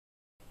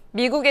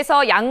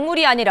미국에서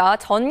약물이 아니라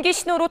전기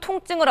신호로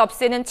통증을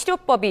없애는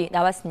치료법이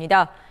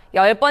나왔습니다.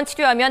 10번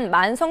치료하면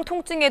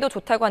만성통증에도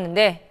좋다고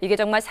하는데 이게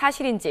정말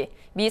사실인지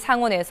미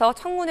상원에서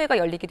청문회가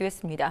열리기도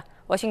했습니다.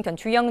 워싱턴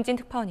주영진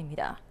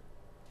특파원입니다.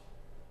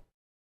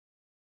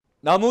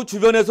 나무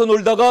주변에서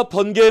놀다가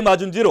번개에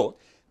맞은 뒤로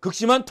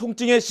극심한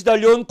통증에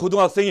시달려온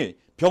고등학생이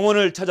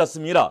병원을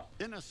찾았습니다.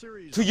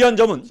 특이한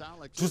점은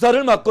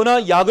주사를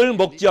맞거나 약을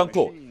먹지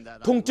않고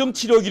통증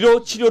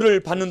치료기로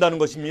치료를 받는다는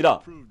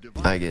것입니다.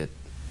 I get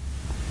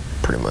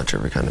pretty much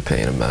every kind of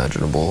pain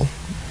imaginable.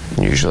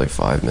 Usually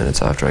 5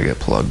 minutes after I get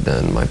plugged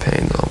in, my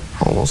pain's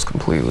almost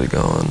completely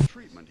gone.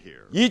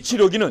 이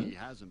치료기는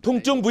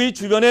통증 부위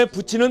주변에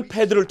붙이는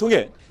패드를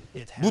통해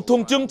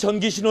무통증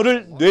전기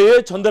신호를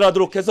뇌에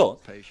전달하도록 해서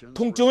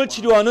통증을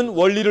치료하는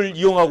원리를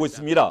이용하고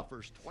있습니다.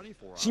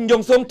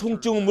 신경성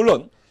통증은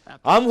물론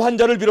암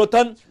환자를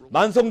비롯한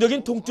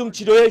만성적인 통증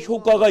치료에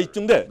효과가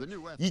입증돼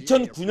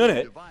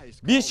 2009년에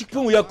미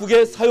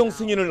식품의약국의 사용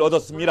승인을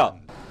얻었습니다.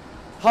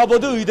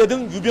 하버드 의대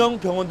등 유명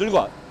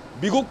병원들과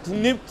미국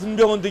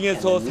국립군병원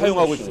등에서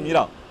사용하고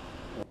있습니다.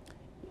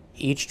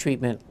 Each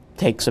treatment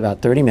takes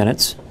about 30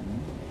 minutes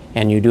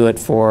and you do it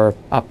for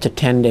up to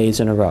 10 days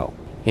in a row.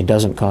 It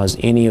doesn't cause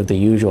any of the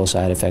usual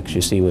side effects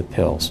you see with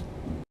pills.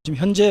 지금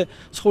현재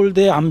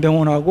서울대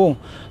암병원하고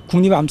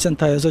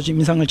국립암센터에서 지금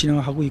임상을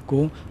진행하고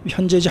있고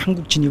현재 이제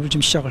한국 진입을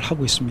지금 시작을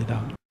하고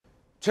있습니다.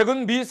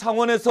 최근 미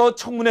상원에서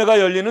청문회가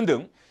열리는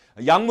등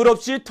약물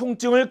없이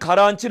통증을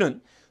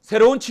가라앉히는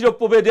새로운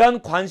치료법에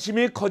대한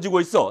관심이 커지고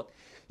있어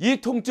이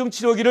통증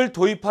치료기를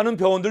도입하는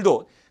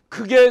병원들도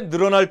크게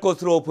늘어날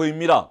것으로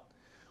보입니다.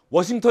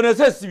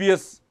 워싱턴에서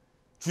SBS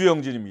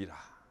주영진입니다.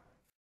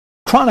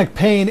 Chronic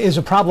pain is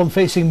a problem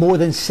facing more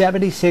than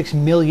 76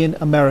 million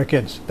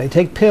Americans. They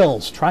take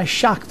pills, try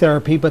shock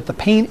therapy, but the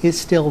pain is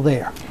still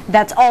there.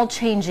 That's all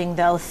changing,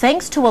 though,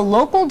 thanks to a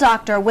local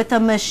doctor with a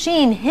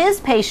machine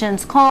his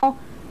patients call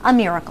a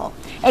miracle.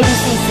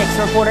 ABC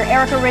 6 reporter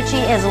Erica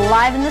Ritchie is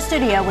live in the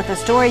studio with a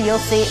story you'll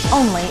see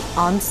only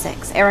on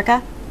 6.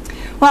 Erica?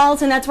 Well,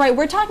 Alton, that's right.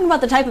 We're talking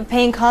about the type of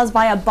pain caused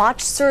by a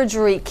botched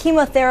surgery,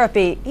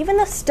 chemotherapy, even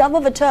the stub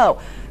of a toe.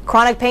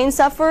 Chronic pain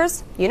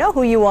sufferers, you know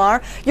who you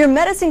are. Your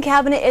medicine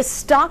cabinet is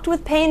stocked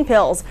with pain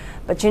pills.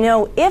 But you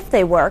know, if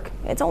they work,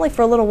 it's only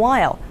for a little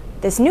while.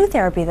 This new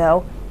therapy,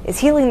 though, is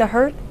healing the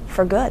hurt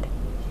for good.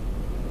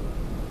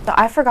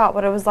 I forgot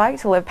what it was like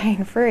to live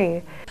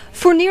pain-free.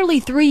 For nearly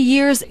 3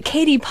 years,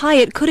 Katie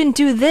Pyatt couldn't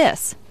do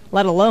this,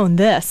 let alone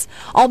this,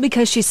 all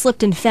because she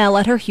slipped and fell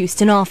at her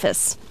Houston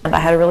office. I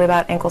had a really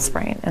bad ankle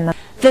sprain.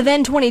 The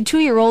then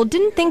 22-year-old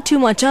didn't think too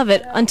much of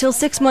it until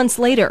 6 months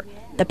later.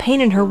 The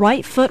pain in her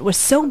right foot was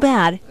so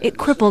bad, it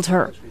crippled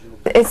her.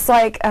 It's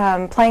like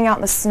playing out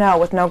in the snow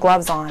with no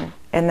gloves on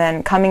and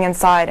then coming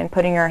inside and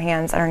putting your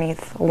hands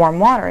underneath warm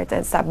water.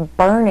 It's that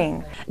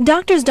burning.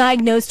 Doctors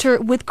diagnosed her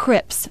with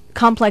CRIPS,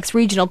 complex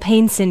regional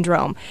pain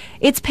syndrome.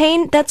 It's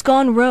pain that's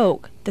gone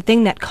rogue. The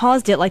thing that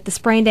caused it, like the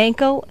sprained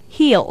ankle,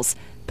 heals.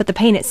 But the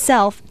pain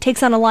itself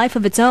takes on a life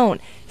of its own,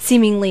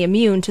 seemingly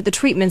immune to the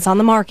treatments on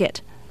the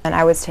market. And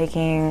I was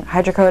taking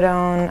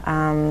hydrocodone,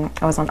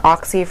 I was on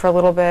Oxy for a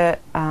little bit,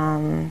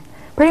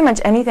 pretty much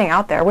anything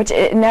out there, which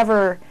it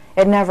never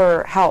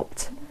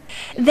helped.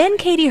 Then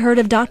Katie heard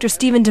of Dr.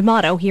 Stephen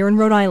D'Amato here in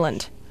Rhode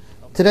Island.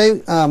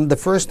 Today, the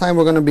first time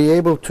we're going to be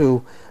able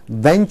to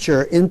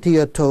venture into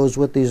your toes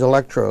with these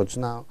electrodes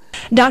now.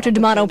 Dr.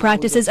 D'Amato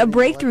practices a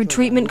breakthrough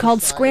treatment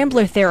called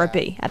scrambler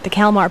therapy at the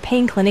Kalmar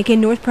Pain Clinic in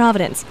North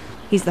Providence.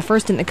 He's the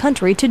first in the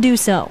country to do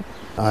so.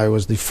 I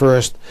was the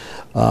first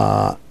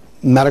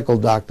medical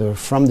doctor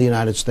from the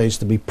United States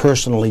to be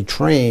personally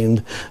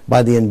trained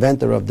by the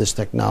inventor of this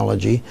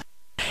technology.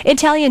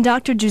 Italian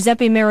Dr.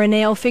 Giuseppe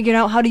Marineo figured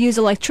out how to use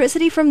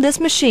electricity from this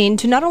machine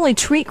to not only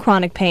treat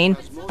chronic pain,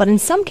 but in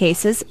some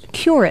cases,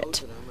 cure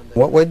it.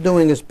 What we're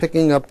doing is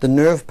picking up the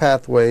nerve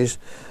pathways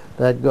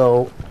that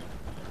go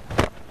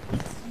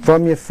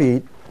from your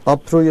feet,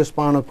 up through your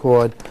spinal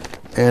cord,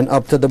 and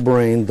up to the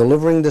brain,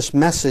 delivering this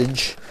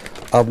message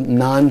of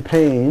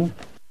non-pain.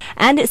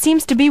 And it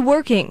seems to be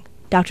working.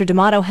 Dr.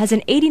 D'Amato has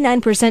an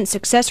 89%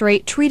 success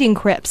rate treating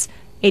CRIPS,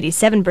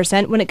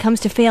 87% when it comes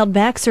to failed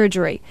back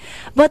surgery.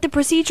 But the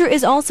procedure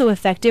is also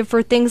effective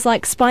for things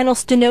like spinal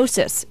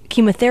stenosis,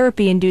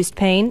 chemotherapy-induced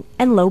pain,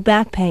 and low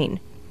back pain.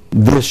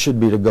 This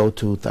should be the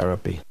go-to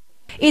therapy.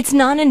 It's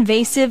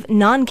non-invasive,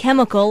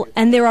 non-chemical,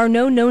 and there are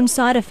no known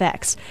side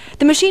effects.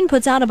 The machine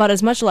puts out about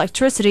as much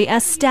electricity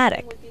as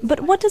static. But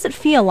what does it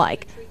feel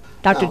like?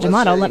 Dr.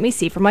 D'Amato let me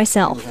see for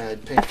myself.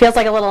 It feels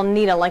like a little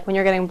needle, like when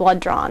you're getting blood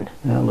drawn.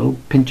 Yeah, a little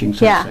pinching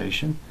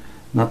sensation.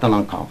 Nothing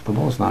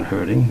uncomfortable, it's not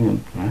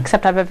hurting. Right?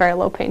 Except I have a very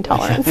low pain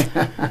tolerance.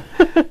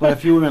 But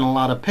if you were in a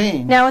lot of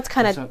pain... Now it's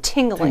kind of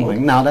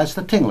tingling. Now that's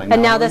the tingling.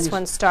 And now this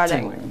one's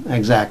starting. Tingling.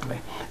 Exactly.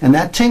 And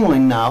that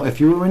tingling now, if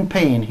you were in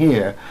pain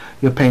here,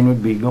 your pain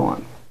would be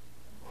gone.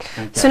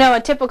 Okay. So now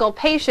a typical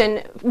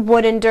patient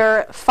would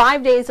endure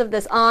 5 days of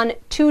this on,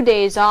 2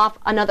 days off,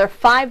 another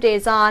 5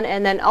 days on,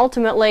 and then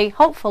ultimately,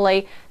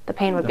 hopefully, the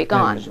pain would be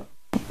gone.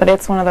 But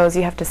it's one of those,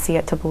 you have to see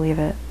it to believe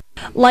it.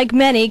 Like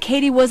many,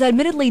 Katie was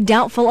admittedly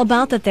doubtful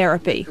about the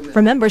therapy.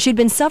 Remember, she'd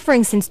been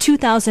suffering since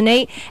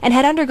 2008 and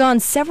had undergone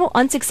several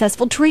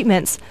unsuccessful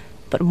treatments.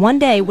 But one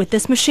day with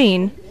this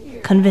machine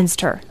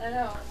convinced her.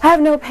 I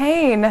have no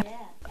pain.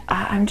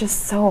 I'm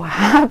just so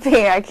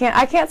happy. I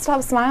can't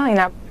stop smiling.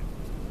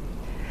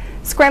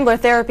 Scrambler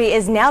therapy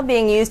is now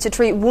being used to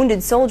treat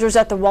wounded soldiers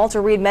at the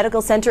Walter Reed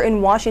Medical Center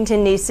in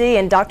Washington, D.C.,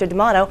 and Dr.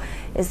 D'Amato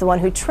is the one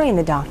who trained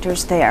the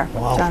doctors there.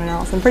 Wow. John and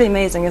Allison, pretty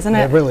amazing, isn't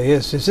it? It really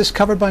is. Is this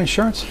covered by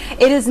insurance?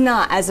 It is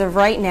not as of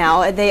right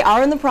now. They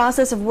are in the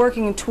process of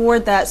working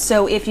toward that,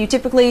 so if you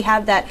typically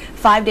have that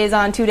 5 days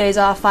on, 2 days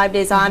off, 5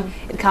 days on,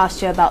 it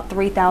costs you about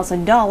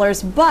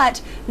 $3,000,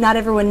 but not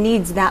everyone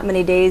needs that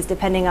many days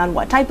depending on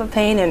what type of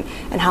pain and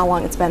how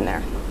long it's been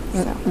there.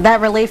 So.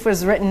 That relief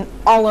was written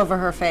all over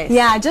her face.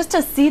 Yeah, just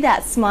to see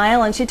that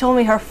smile, and she told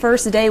me her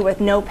first day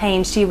with no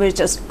pain, she was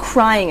just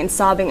crying and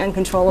sobbing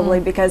uncontrollably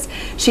because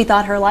she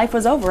thought her life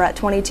was over at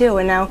 22,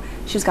 and now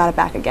she's got it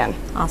back again.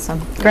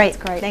 Awesome. Great.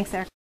 Great. Thanks,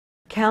 Eric.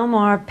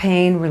 Calmar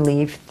Pain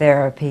Relief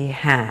Therapy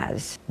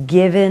has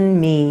given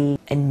me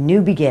a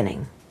new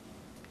beginning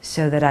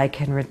so that I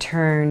can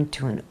return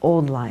to an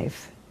old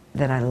life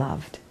that I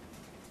loved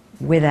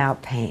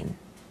without pain.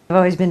 I've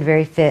always been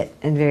very fit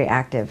and very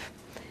active.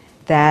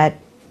 That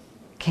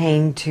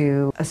came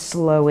to a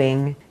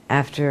slowing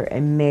after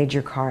a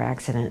major car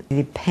accident.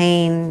 The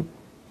pain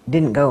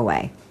didn't go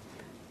away.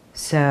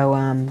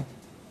 So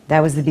that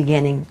was the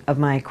beginning of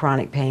my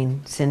chronic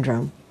pain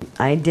syndrome.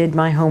 I did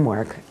my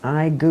homework.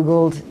 I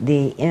Googled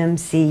the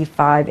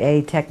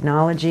MC5A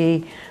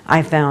technology.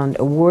 I found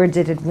awards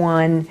it had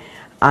won.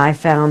 I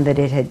found that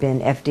it had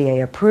been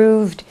FDA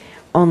approved,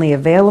 only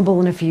available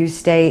in a few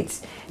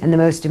states. And the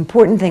most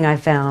important thing I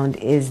found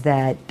is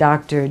that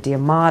Dr.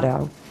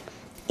 D'Amato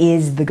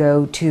is the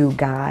go-to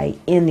guy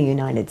in the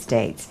United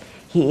States.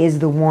 He is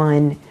the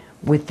one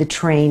with the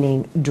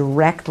training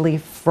directly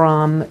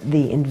from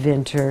the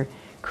inventor,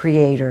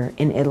 creator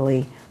in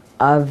Italy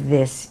of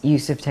this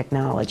use of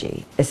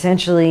technology.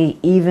 Essentially,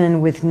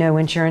 even with no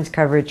insurance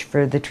coverage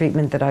for the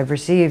treatment that I've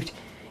received,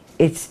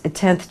 it's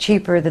 1/10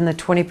 cheaper than the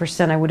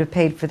 20% I would have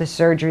paid for the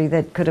surgery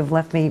that could have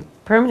left me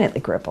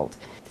permanently crippled.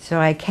 So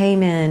I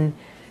came in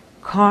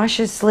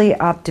cautiously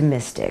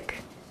optimistic.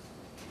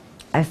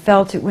 I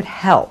felt it would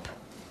help.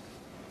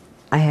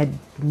 I had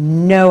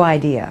no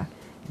idea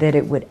that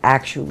it would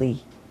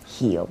actually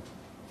heal.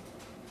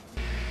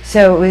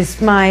 So it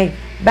was my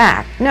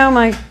back, no,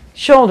 my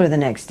shoulder the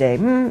next day,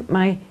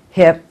 my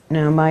hip,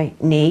 no, my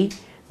knee,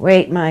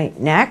 wait, my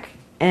neck,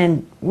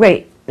 and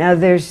wait, now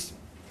there's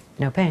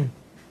no pain.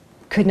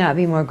 Could not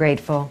be more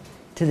grateful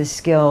to the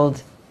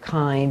skilled,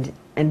 kind,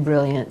 and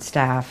brilliant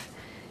staff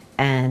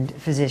and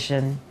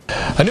physician.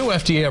 A new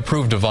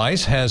FDA-approved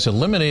device has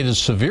eliminated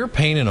severe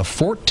pain in a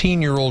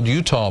 14-year-old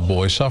Utah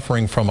boy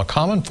suffering from a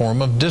common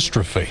form of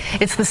dystrophy.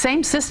 It's the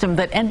same system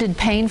that ended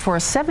pain for a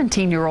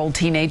 17-year-old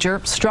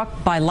teenager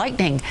struck by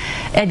lightning.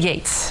 Ed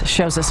Yates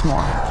shows us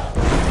more.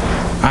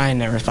 I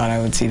never thought I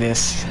would see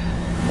this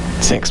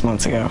 6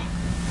 months ago.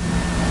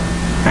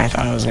 I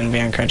thought I was going to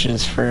be on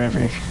crutches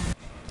forever.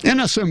 In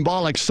a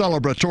symbolic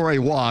celebratory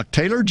walk,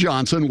 Taylor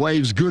Johnson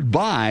waves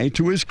goodbye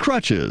to his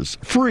crutches,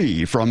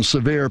 free from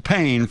severe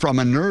pain from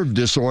a nerve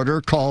disorder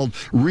called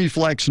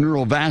reflex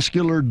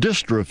neurovascular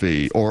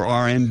dystrophy, or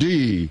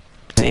RND.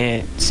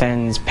 It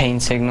sends pain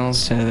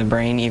signals to the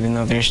brain even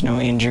though there's no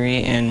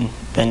injury, and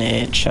then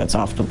it shuts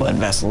off the blood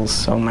vessels,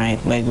 so my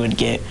leg would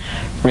get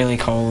really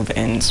cold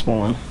and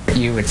swollen.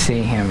 You would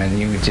see him and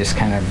you would just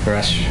kind of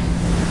brush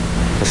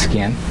the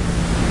skin,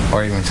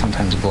 or even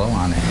sometimes blow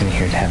on it, and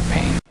he'd have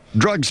pain.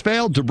 Drugs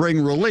failed to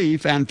bring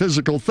relief, and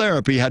physical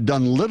therapy had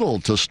done little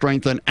to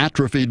strengthen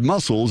atrophied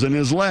muscles in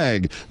his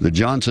leg. The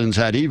Johnsons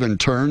had even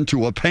turned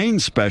to a pain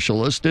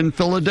specialist in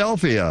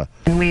Philadelphia.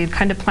 And we had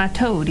kind of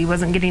plateaued. He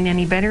wasn't getting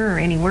any better or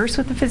any worse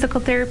with the physical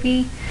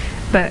therapy,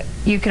 but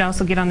you could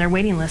also get on their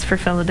waiting list for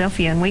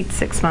Philadelphia and wait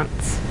 6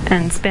 months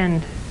and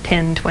spend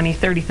 $10,000, $20,000,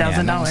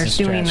 $30,000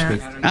 doing that.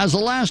 As a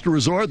last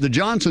resort, the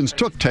Johnsons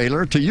took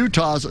Taylor to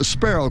Utah's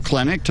Sparrow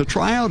Clinic to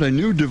try out a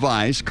new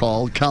device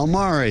called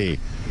Calmari.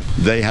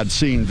 They had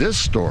seen this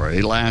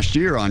story last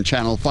year on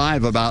Channel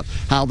 5 about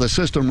how the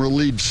system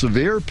relieved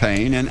severe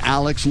pain in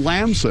Alex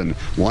Lamson,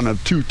 one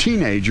of 2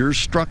 teenagers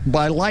struck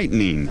by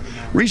lightning.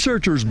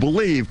 Researchers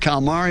believe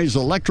Calmari's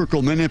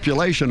electrical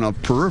manipulation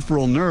of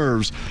peripheral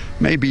nerves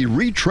may be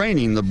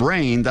retraining the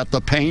brain that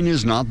the pain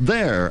is not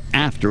there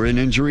after an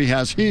injury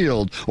has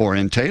healed, or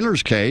in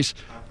Taylor's case,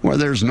 where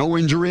there's no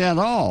injury at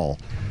all.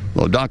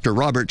 Though Dr.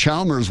 Robert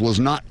Chalmers was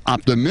not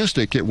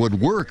optimistic it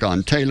would work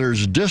on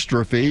Taylor's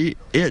dystrophy,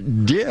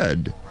 it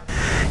did.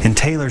 In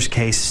Taylor's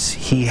case,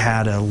 he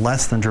had a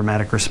less than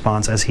dramatic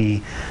response as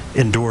he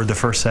endured the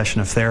first session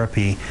of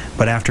therapy,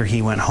 but after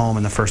he went home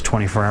in the first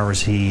 24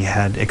 hours, he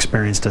had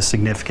experienced a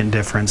significant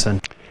difference.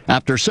 And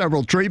after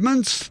several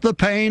treatments, the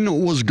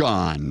pain was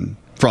gone.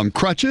 From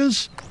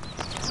crutches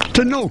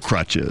to no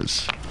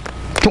crutches,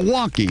 to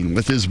walking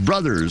with his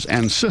brothers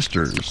and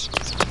sisters.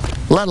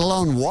 Let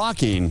alone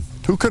walking.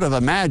 Who could have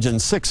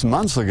imagined 6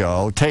 months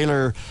ago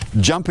Taylor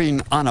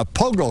jumping on a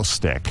pogo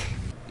stick?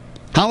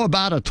 How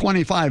about a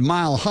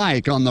 25-mile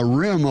hike on the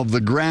rim of the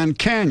Grand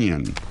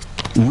Canyon?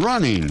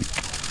 Running,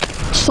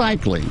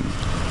 cycling,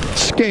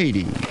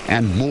 skating,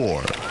 and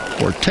more.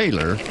 For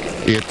Taylor,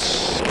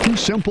 it's 2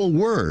 simple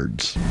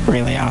words.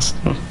 Really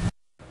awesome.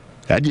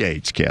 Ed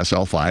Yates,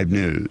 KSL 5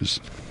 News.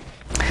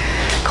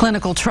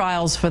 Clinical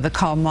trials for the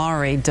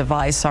Calmari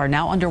device are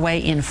now underway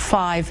in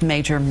 5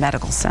 major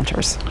medical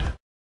centers.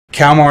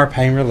 Calmar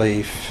pain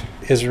relief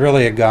is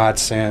really a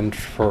godsend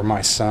for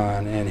my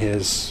son and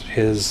his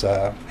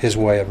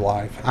way of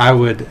life. I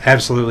would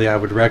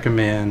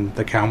recommend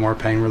the Calmar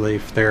pain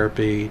relief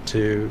therapy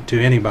to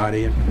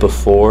anybody.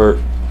 Before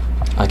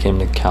I came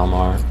to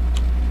Calmar,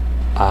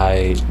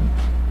 I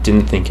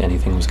didn't think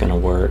anything was going to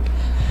work,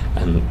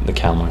 and the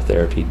Calmar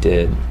therapy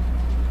did,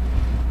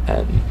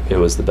 and it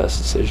was the best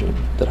decision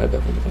that I've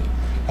ever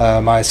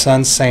made. My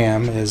son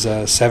Sam is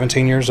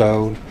 17 years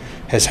old,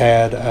 has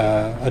had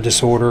a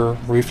disorder,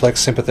 reflex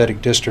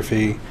sympathetic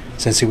dystrophy,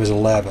 since he was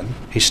 11.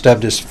 He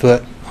stubbed his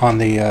foot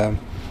on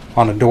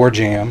a door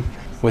jamb.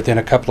 Within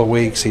a couple of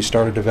weeks, he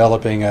started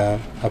developing a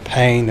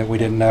pain that we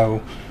didn't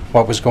know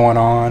what was going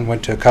on.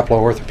 Went to a couple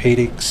of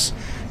orthopedics,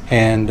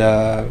 and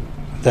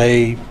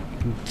they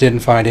didn't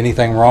find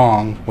anything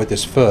wrong with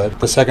his foot.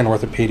 The second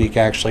orthopedic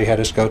actually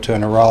had us go to a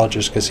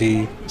neurologist because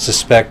he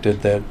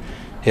suspected that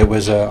it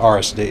was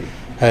RSD.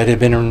 It had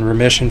been in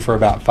remission for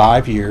about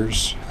 5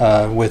 years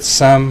with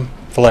some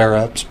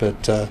flare-ups,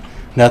 but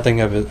nothing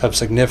of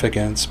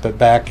significance. But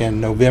back in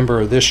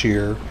November of this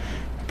year,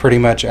 pretty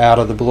much out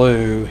of the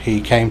blue, he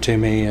came to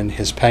me and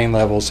his pain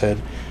levels had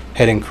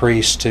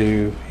increased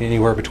to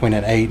anywhere between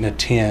an 8 and a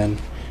 10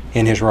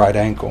 in his right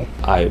ankle.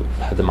 I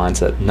had the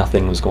mindset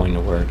nothing was going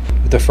to work.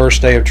 The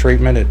first day of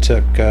treatment, it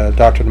took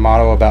Dr.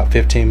 D'Amato about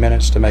 15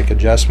 minutes to make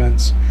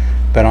adjustments.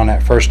 But on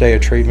that first day of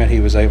treatment, he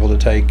was able to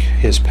take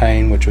his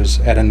pain, which was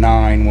at a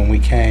 9 when we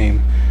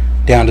came,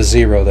 down to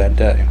 0 that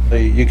day.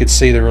 You could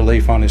see the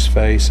relief on his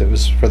face. It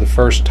was for the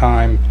first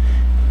time,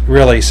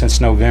 really since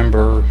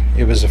November,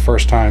 it was the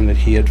first time that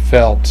he had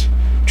felt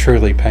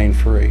truly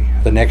pain-free.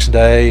 The next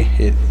day,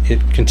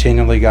 it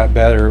continually got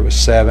better. It was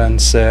 7,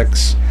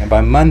 6, and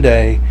by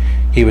Monday,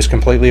 he was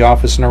completely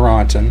off his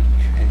Neurontin,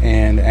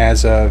 and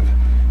as of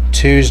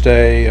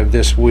Tuesday of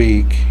this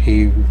week,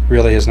 he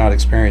really has not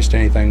experienced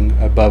anything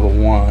above a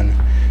 1,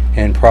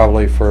 and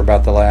probably for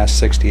about the last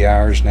 60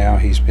 hours now,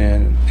 he's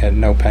been at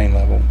no pain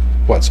level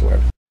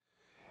whatsoever.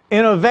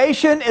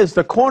 Innovation is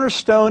the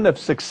cornerstone of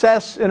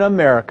success in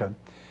America.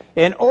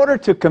 In order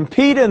to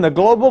compete in the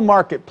global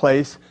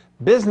marketplace,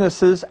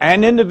 businesses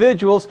and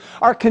individuals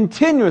are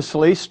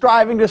continuously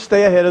striving to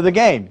stay ahead of the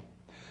game.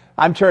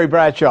 I'm Terry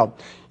Bradshaw.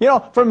 You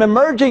know, from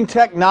emerging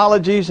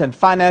technologies and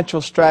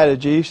financial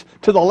strategies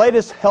to the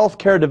latest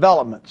healthcare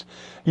developments,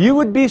 you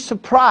would be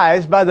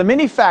surprised by the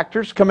many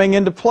factors coming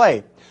into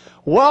play.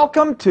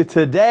 Welcome to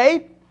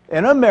Today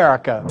in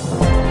America.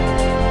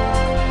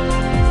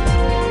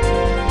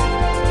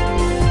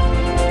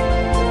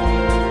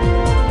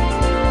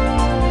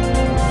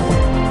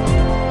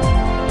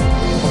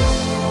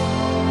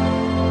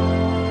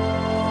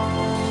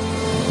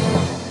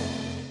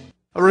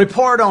 A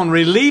report on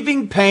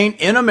relieving pain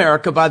in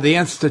America by the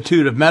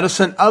Institute of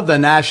Medicine of the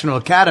National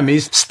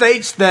Academies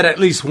states that at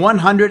least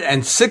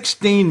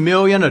 116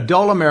 million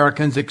adult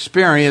Americans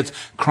experience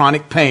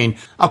chronic pain.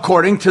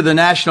 According to the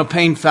National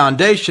Pain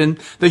Foundation,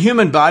 the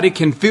human body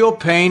can feel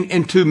pain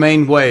in 2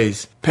 main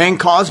ways. Pain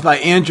caused by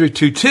injury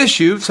to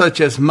tissue, such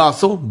as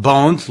muscle,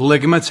 bones,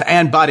 ligaments,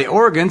 and body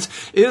organs,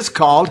 is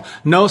called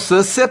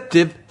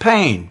nociceptive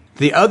pain.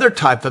 The other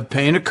type of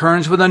pain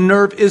occurs when a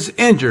nerve is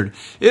injured.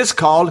 It's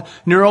called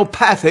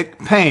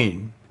neuropathic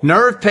pain.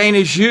 Nerve pain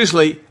is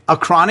usually a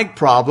chronic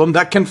problem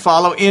that can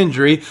follow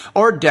injury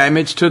or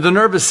damage to the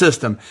nervous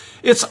system.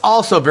 It's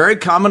also very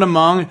common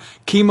among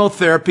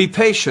chemotherapy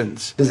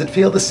patients. Does it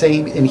feel the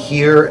same in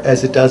here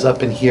as it does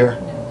up in here?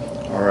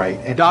 All right.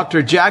 And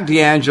Dr. Jack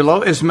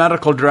D'Angelo is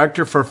medical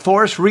director for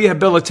Forest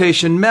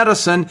Rehabilitation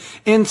Medicine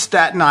in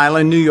Staten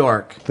Island, New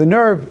York. the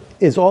nerve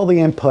is all the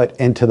input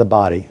into the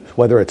body,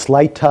 whether it's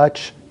light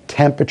touch,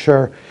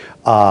 temperature,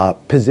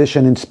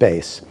 position in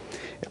space.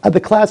 The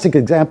classic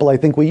example I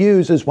think we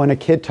use is when a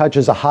kid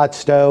touches a hot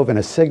stove and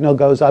a signal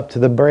goes up to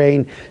the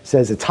brain,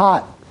 says it's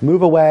hot,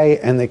 move away,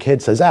 and the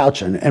kid says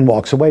ouch and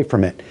walks away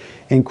from it.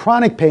 In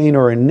chronic pain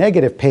or in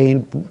negative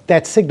pain,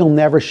 that signal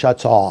never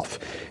shuts off.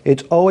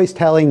 It's always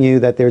telling you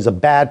that there's a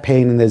bad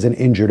pain and there's an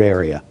injured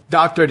area.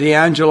 Dr.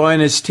 D'Angelo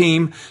and his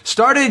team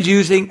started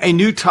using a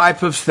new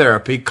type of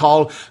therapy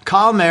called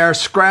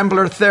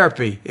Scrambler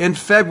therapy in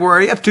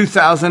February of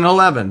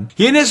 2011.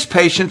 He and his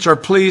patients are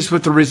pleased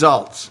with the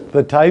results.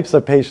 The types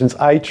of patients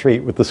I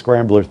treat with the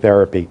Scrambler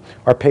therapy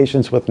are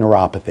patients with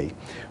neuropathy,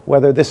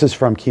 whether this is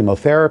from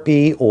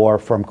chemotherapy or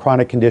from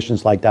chronic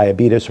conditions like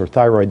diabetes or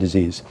thyroid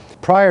disease.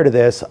 Prior to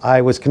this,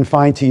 I was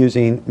confined to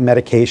using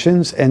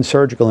medications and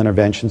surgical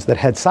interventions that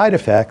had side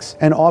effects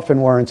and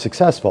often weren't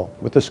successful.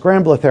 With the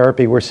Scrambler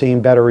therapy, we're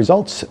seeing better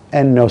results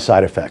and no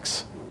side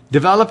effects.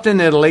 Developed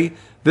in Italy,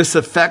 This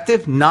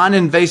effective,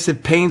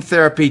 non-invasive pain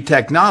therapy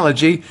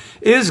technology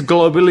is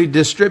globally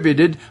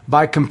distributed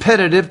by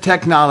Competitive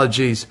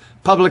Technologies.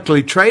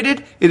 Publicly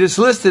traded, it is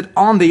listed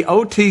on the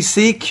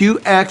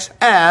OTCQX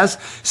as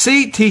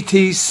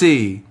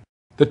CTTC.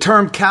 The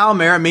term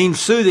calmare means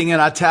soothing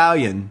in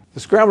Italian. The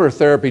scrambler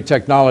therapy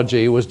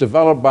technology was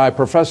developed by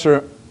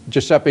Professor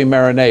Giuseppe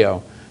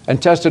Marineo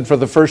and tested for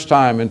the first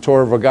time in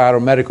Tor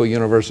Vergata Medical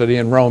University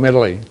in Rome,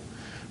 Italy.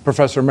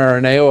 Professor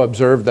Marineo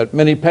observed that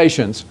many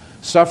patients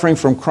suffering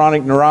from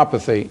chronic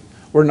neuropathy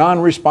were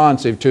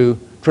non-responsive to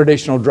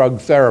traditional drug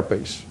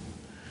therapies.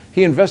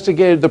 He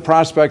investigated the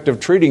prospect of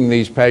treating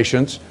these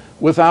patients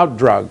without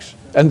drugs,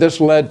 and this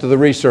led to the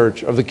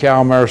research of the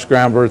calmare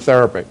scrambler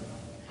therapy.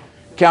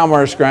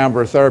 Calmare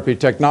scrambler therapy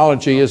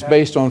technology is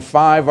based on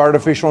 5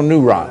 artificial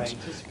neurons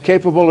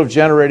capable of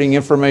generating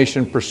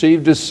information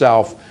perceived as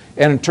self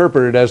and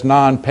interpreted as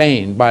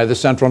non-pain by the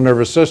central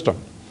nervous system.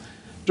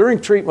 During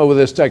treatment with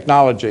this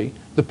technology,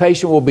 the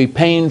patient will be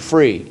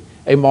pain-free.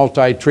 A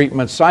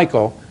multi-treatment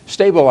cycle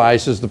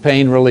stabilizes the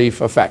pain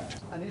relief effect.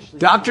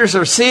 Doctors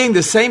are seeing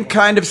the same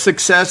kind of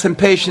success in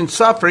patients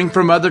suffering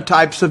from other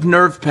types of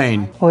nerve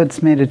pain. Well,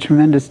 it's made a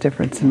tremendous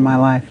difference in my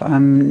life.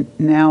 I'm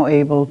now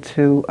able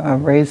to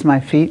raise my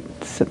feet,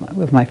 sit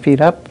with my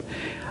feet up.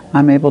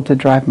 I'm able to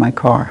drive my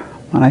car.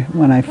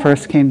 When I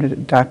first came to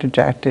Dr.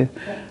 Jackson,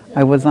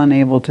 I was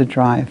unable to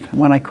drive.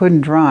 When I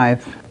couldn't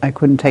drive, I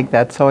couldn't take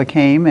that, so I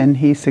came and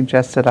he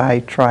suggested I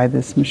try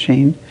this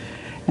machine.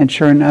 And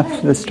sure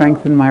enough, the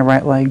strength in my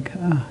right leg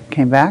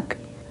came back,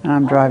 and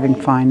I'm driving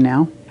fine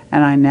now.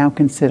 And I now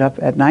can sit up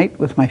at night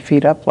with my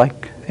feet up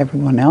like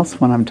everyone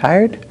else when I'm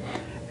tired,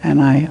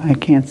 and I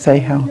can't say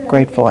how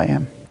grateful I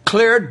am.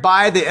 Cleared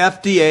by the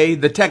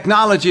FDA, the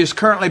technology is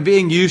currently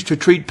being used to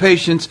treat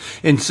patients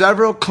in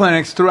several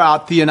clinics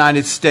throughout the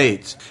United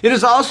States. It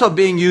is also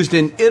being used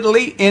in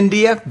Italy,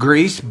 India,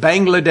 Greece,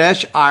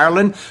 Bangladesh,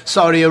 Ireland,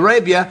 Saudi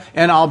Arabia,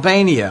 and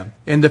Albania.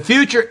 In the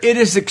future, it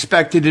is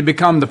expected to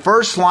become the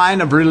first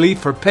line of relief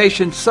for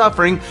patients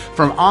suffering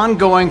from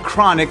ongoing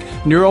chronic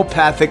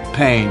neuropathic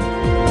pain.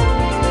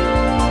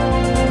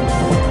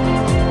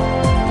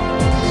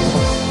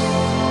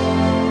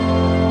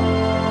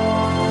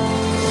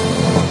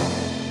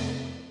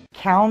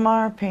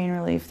 Calmare pain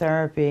relief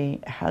therapy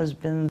has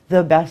been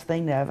the best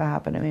thing to ever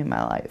happen to me in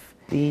my life.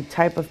 The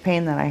type of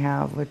pain that I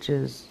have, which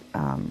is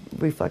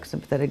reflex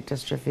sympathetic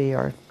dystrophy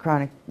or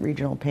chronic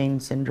regional pain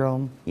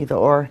syndrome, either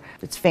or,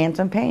 it's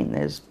phantom pain.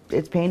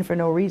 It's pain for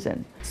no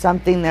reason.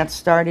 Something that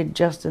started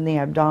just in the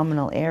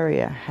abdominal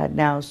area had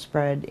now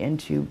spread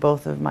into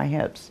both of my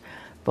hips,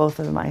 both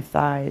of my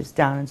thighs,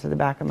 down into the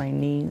back of my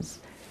knees,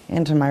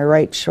 into my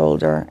right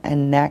shoulder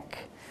and neck,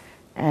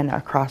 and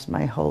across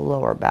my whole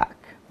lower back.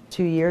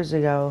 2 years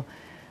ago,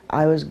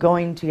 I was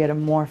going to get a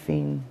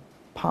morphine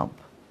pump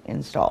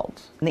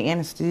installed. And the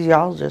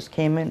anesthesiologist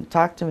came in,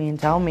 talked to me and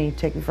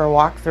take me for a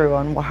walkthrough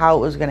on how it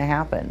was going to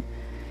happen.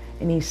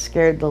 And he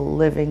scared the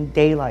living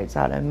daylights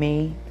out of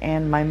me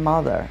and my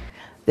mother.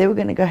 They were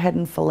going to go ahead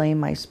and fillet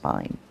my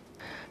spine.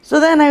 So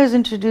then I was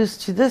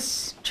introduced to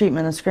this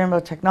treatment, the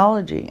scrambler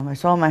technology. I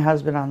saw my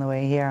husband on the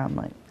way here. I'm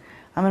like,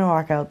 I'm going to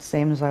walk out the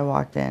same as I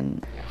walked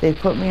in. They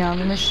put me on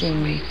the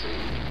machine.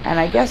 And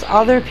I guess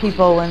other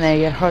people, when they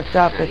get hooked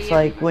up, it's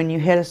like when you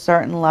hit a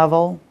certain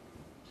level,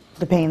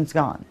 the pain's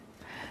gone.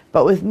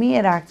 But with me,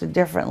 it acted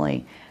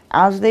differently.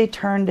 As they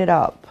turned it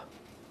up,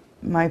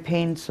 my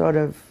pain sort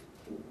of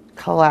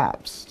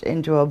collapsed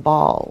into a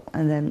ball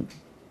and then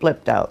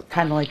blipped out,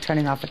 kind of like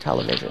turning off a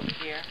television.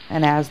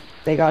 And as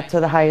they got to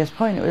the highest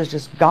point, it was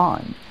just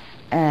gone.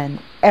 And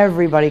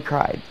everybody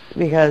cried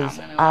because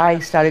I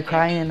started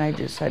crying and I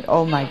just said,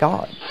 oh my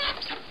God,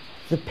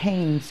 the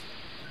pain's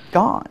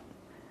gone.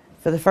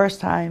 For the first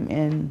time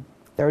in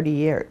 30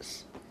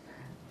 years,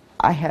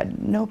 I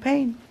had no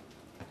pain,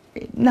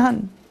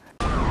 none.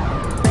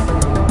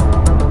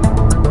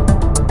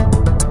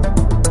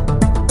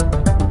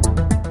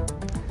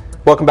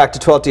 Welcome back to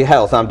 12T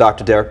Health. I'm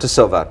Dr. Derek De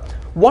Silva.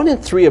 1 in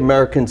 3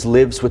 Americans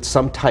lives with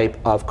some type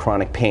of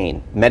chronic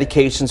pain.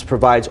 Medications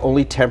provides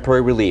only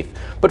temporary relief.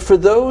 But for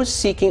those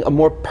seeking a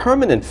more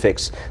permanent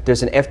fix,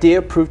 there's an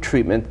FDA-approved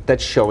treatment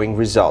that's showing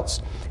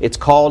results. It's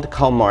called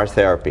calmare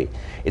therapy.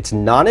 It's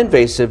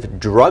non-invasive,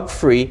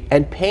 drug-free,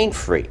 and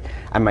pain-free.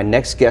 And my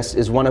next guest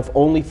is one of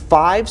only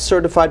 5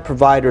 certified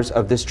providers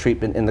of this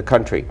treatment in the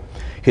country.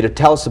 Here to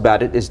tell us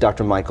about it is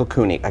Dr. Michael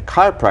Cooney, a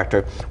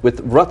chiropractor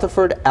with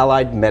Rutherford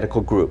Allied Medical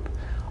Group.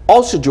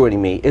 Also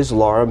joining me is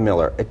Laura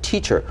Miller, a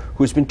teacher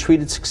who's been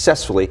treated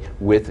successfully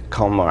with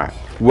calmare.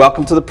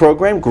 Welcome to the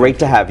program. Great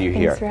to have you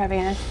here. Thanks for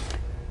having us.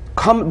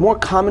 More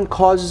common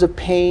causes of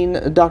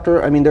pain,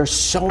 doctor? I mean, there are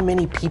so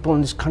many people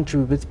in this country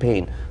with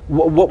pain.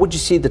 What would you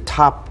see the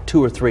top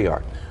 2 or 3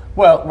 are?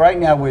 Well, right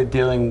now we're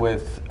dealing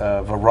with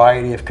a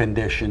variety of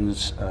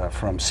conditions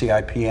from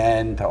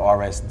CIPN to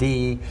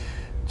RSD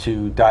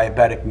to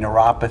diabetic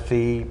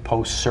neuropathy,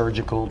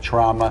 post-surgical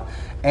trauma,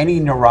 any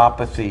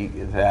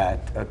neuropathy that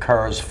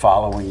occurs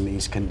following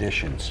these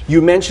conditions.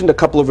 You mentioned a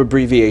couple of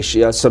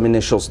abbreviations, some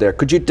initials there.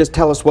 Could you just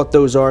tell us what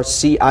those are?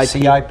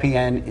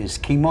 CIPN is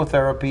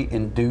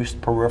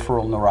chemotherapy-induced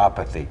peripheral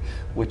neuropathy,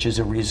 which is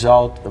a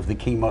result of the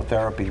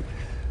chemotherapy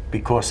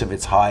because of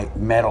its high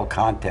metal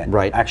content.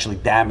 Right. Actually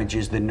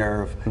damages the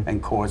nerve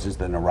and causes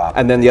the neuropathy.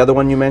 And then the other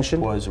one you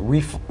mentioned? Was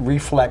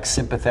reflex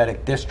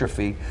sympathetic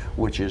dystrophy,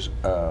 which is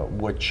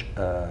which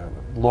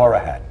Laura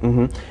had.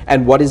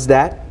 And what is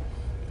that?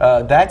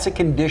 That's a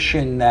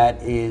condition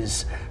that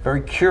is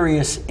very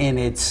curious in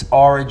its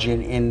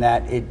origin, in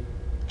that it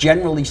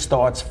generally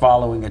starts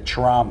following a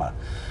trauma,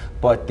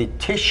 but the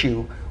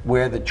tissue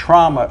where the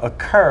trauma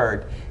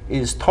occurred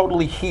is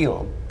totally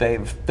healed.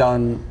 They've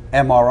done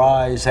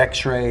MRIs,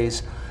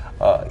 X-rays,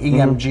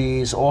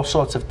 EMGs, all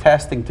sorts of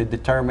testing to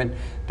determine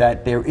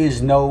that there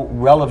is no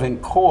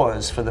relevant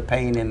cause for the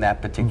pain in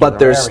that particular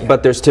area.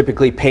 But there's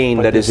typically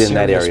pain that is in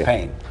that area.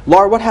 Pain.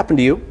 Laura, what happened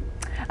to you?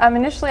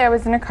 Initially I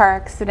was in a car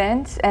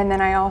accident, and then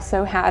I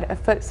also had a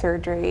foot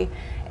surgery,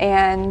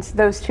 and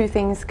those two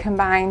things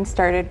combined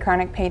started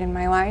chronic pain in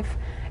my life.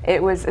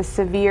 It was a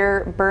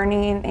severe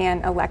burning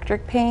and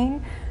electric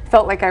pain.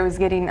 Felt like I was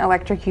getting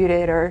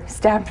electrocuted or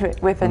stabbed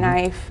with a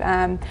knife.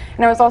 And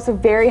I was also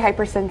very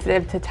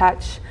hypersensitive to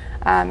touch.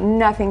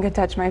 Nothing could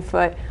touch my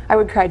foot. I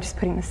would cry just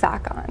putting a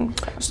sock on.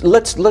 So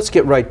let's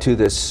get right to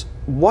this.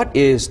 What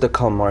is the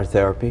Calmar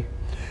therapy?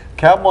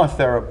 Calmar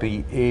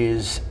therapy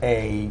is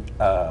a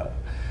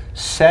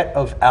set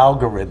of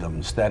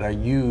algorithms that are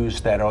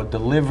used, that are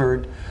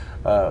delivered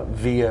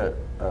via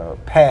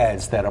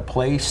pads that are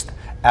placed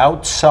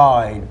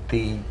outside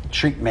the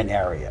treatment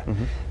area.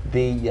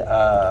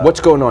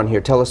 What's going on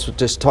here? Tell us,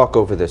 just talk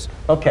over this.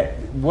 Okay,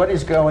 what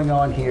is going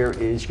on here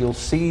is you'll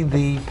see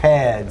the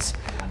pads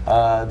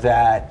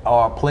that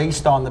are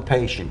placed on the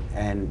patient,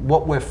 and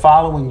what we're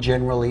following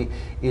generally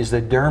is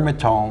the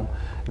dermatome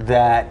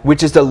that...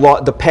 Which is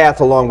the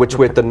path along which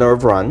the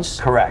nerve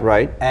runs. Correct.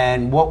 Right.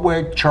 And what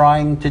we're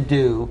trying to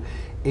do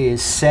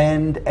is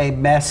send a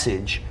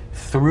message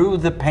through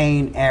the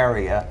pain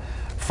area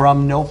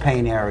from no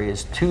pain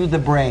areas to the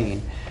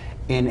brain,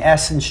 in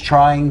essence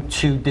trying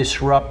to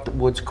disrupt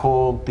what's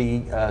called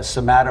the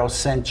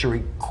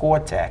somatosensory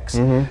cortex,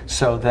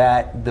 so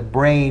that the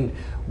brain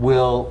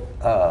will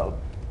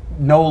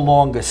no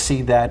longer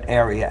see that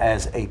area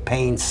as a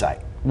pain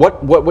site.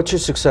 What's your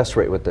success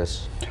rate with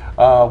this?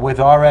 With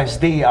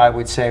RSD, I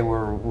would say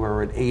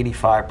we're at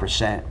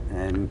 85%.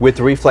 And with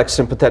reflex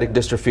sympathetic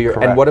dystrophy,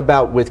 correct. And what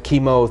about with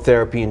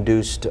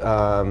chemotherapy-induced?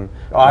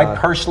 I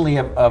personally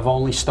have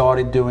only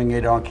started doing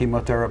it on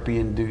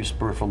chemotherapy-induced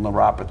peripheral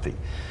neuropathy,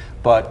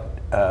 but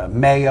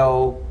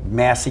Mayo,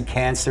 Massey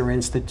Cancer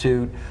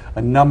Institute,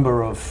 a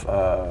number of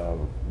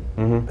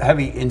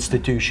heavy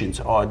institutions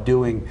are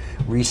doing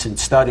recent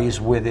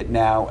studies with it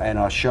now and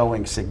are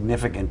showing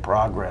significant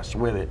progress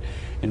with it.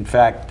 In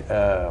fact,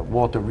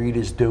 Walter Reed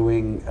is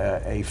doing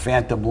a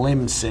phantom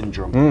limb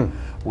syndrome,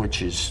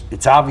 which is,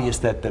 it's obvious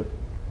that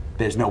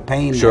there's no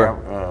pain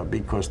there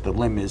because the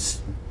limb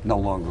is no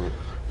longer...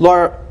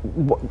 Laura,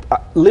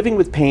 living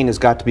with pain has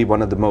got to be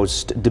one of the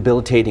most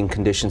debilitating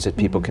conditions that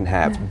people can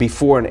have.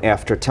 Before and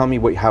after, tell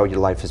me how your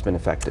life has been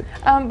affected.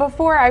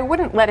 Before, I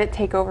wouldn't let it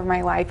take over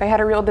my life. I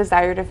had a real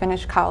desire to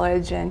finish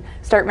college and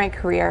start my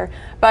career,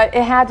 but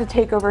it had to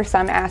take over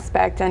some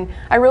aspect, and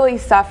I really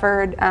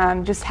suffered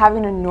just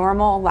having a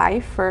normal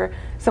life for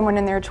someone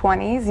in their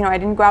 20s. You know, I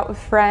didn't go out with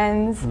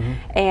friends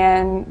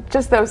and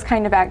just those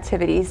kind of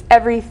activities.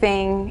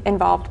 Everything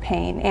involved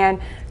pain,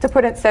 and to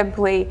put it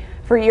simply,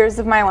 for years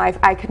of my life,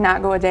 I could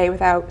not go a day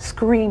without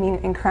screaming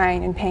and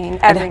crying in pain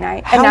every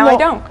night, and now I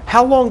don't.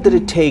 How long did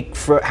it take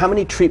how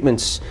many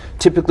treatments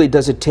typically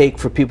does it take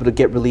for people to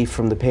get relief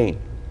from the pain?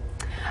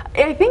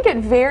 I think it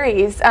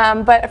varies,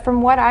 but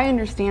from what I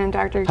understand,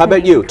 Dr. How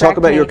about you? Talk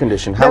about your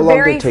condition. How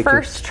long did it take you? The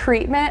very first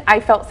treatment, I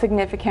felt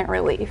significant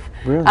relief.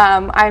 Really?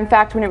 In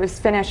fact, when it was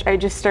finished, I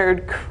just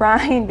started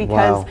crying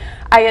because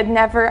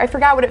I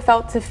forgot what it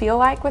felt to feel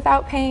like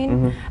without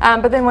pain.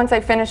 But then once I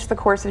finished the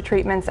course of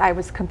treatments, I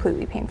was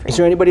completely pain-free. Is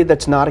there anybody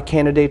that's not a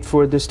candidate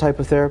for this type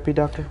of therapy,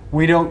 doctor?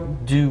 We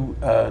don't do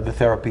the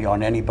therapy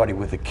on anybody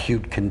with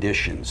acute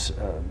conditions.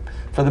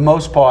 For the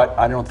most part,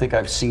 I don't think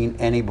I've seen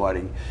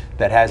anybody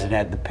that hasn't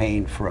had the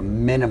pain for a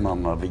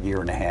minimum of 1.5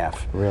 years.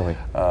 Really?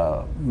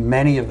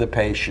 Many of the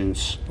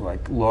patients,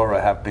 like Laura,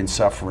 have been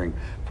suffering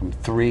from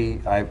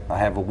 3. I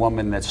have a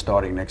woman that's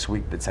starting next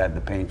week that's had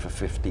the pain for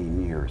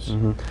 15 years.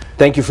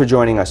 Thank you for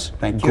joining us.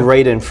 Thank you.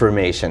 Great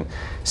information.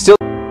 Still.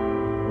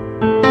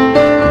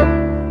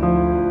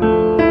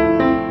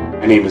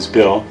 My name is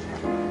Bill,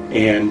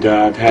 and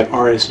I've had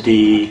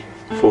RSD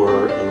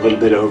for a little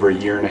bit over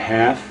 1.5 years.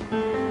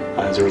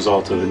 As a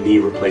result of a knee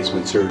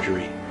replacement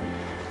surgery.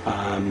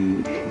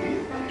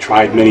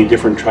 Tried many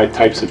different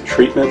types of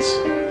treatments,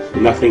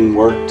 nothing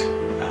worked.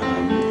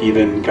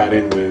 Even got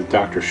in with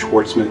Dr.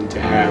 Schwartzman to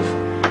have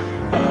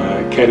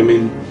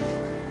ketamine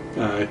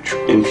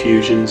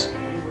infusions.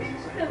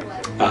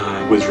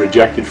 Was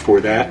rejected for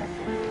that,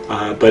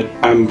 but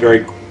I'm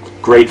very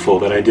grateful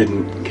that I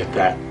didn't get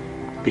that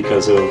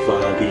because of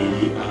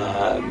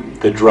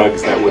the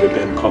drugs that would have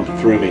been pumped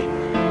through me.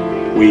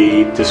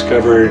 We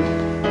discovered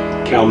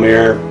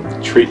Calmare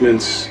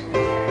treatments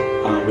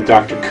with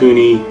Dr.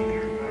 Cooney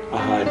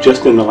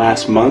just in the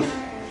last month,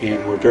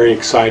 and we're very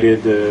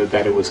excited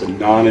that it was a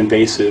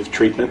non-invasive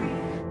treatment.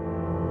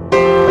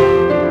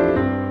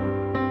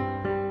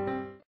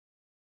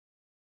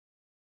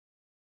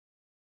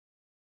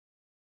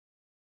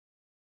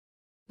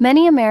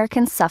 Many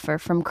Americans suffer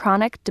from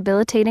chronic,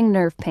 debilitating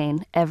nerve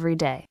pain every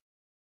day.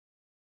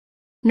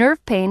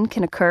 Nerve pain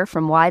can occur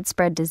from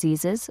widespread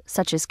diseases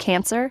such as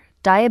cancer,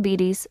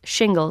 diabetes,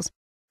 shingles,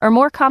 or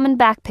more common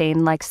back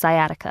pain like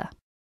sciatica.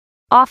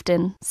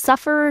 Often,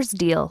 sufferers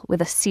deal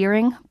with a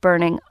searing,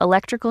 burning,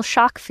 electrical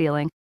shock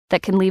feeling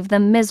that can leave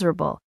them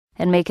miserable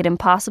and make it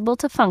impossible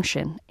to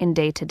function in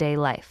day-to-day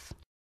life.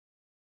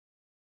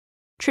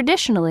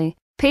 Traditionally,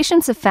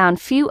 patients have found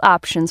few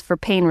options for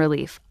pain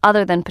relief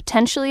other than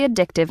potentially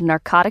addictive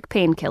narcotic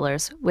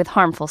painkillers with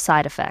harmful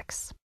side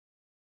effects.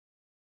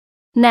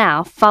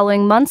 Now,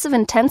 following months of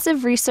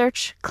intensive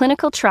research,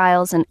 clinical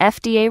trials, and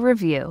FDA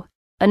review,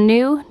 a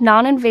new,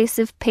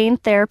 non-invasive pain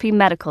therapy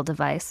medical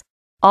device,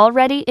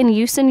 already in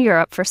use in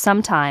Europe for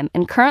some time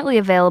and currently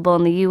available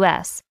in the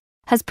U.S.,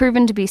 has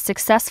proven to be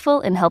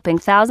successful in helping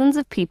thousands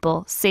of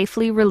people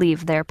safely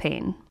relieve their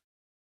pain.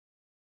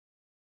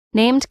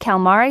 Named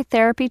Calmare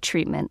Therapy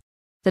Treatment,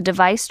 the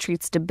device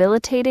treats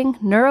debilitating,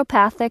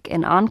 neuropathic,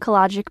 and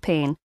oncologic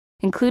pain,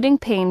 including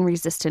pain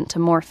resistant to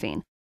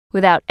morphine,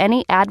 without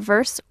any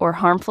adverse or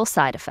harmful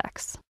side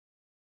effects.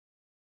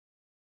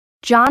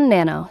 John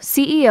Nano,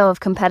 CEO of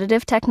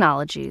Competitive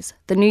Technologies,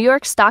 the New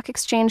York Stock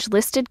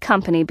Exchange-listed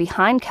company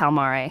behind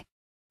Calmare,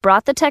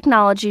 brought the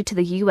technology to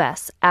the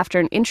U.S. after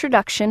an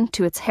introduction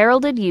to its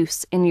heralded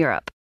use in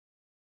Europe.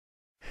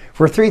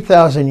 For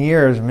 3,000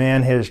 years,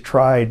 man has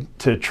tried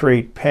to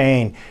treat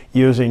pain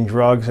using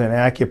drugs and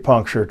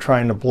acupuncture,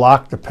 trying to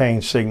block the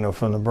pain signal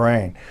from the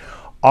brain.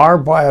 Our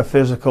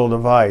biophysical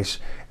device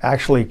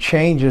actually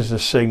changes the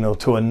signal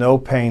to a no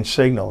pain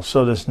signal,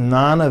 so this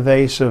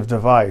non-invasive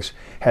device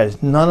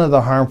has none of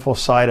the harmful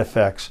side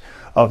effects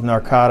of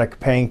narcotic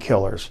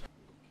painkillers.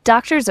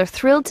 Doctors are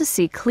thrilled to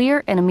see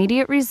clear and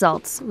immediate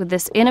results with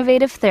this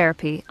innovative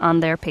therapy on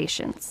their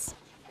patients.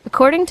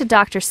 According to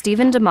Dr.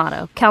 Stephen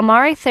D'Amato,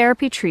 Calmare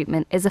therapy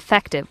treatment is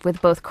effective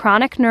with both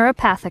chronic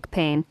neuropathic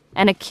pain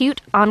and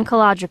acute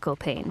oncological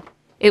pain.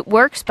 It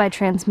works by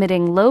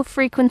transmitting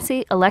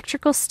low-frequency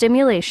electrical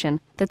stimulation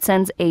that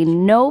sends a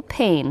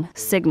no-pain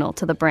signal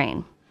to the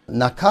brain.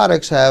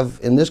 Narcotics have,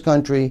 in this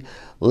country,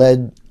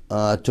 led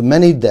to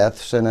many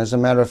deaths, and as a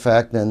matter of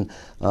fact, in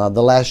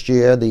the last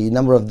year, the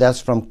number of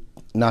deaths from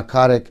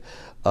narcotic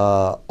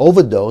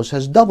overdose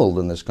has doubled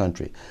in this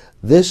country.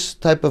 This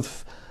type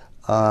of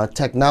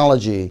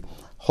technology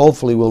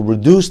hopefully will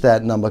reduce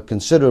that number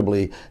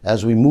considerably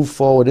as we move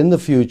forward in the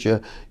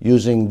future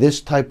using this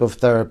type of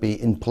therapy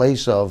in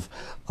place of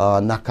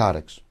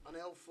narcotics.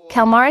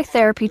 Calmare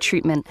therapy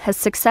treatment has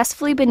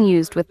successfully been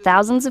used with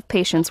thousands of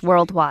patients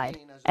worldwide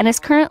and is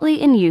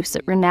currently in use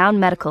at renowned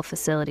medical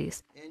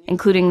facilities,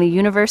 including the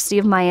University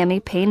of Miami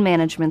Pain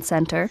Management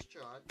Center,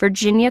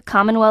 Virginia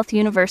Commonwealth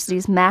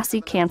University's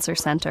Massey Cancer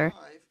Center,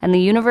 and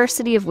the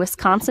University of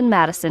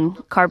Wisconsin-Madison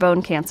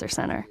Carbone Cancer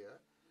Center.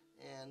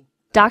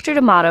 Dr.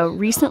 D'Amato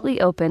recently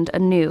opened a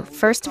new,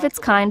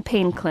 first-of-its-kind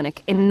pain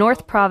clinic in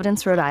North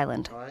Providence, Rhode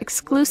Island,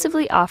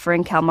 exclusively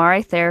offering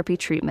Calmare therapy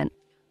treatment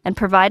and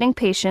providing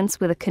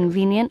patients with a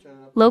convenient,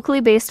 locally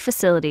based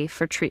facility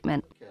for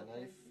treatment.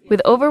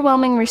 With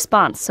overwhelming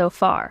response so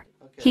far,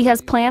 he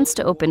has plans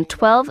to open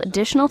 12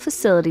 additional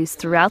facilities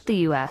throughout the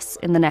U.S.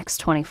 in the next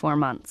 24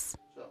 months.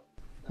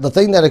 The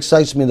thing that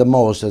excites me the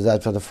most is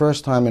that for the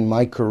first time in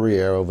my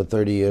career, over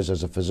 30 years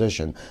as a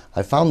physician,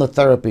 I found the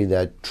therapy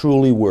that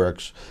truly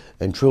works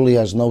and truly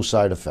has no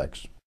side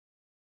effects.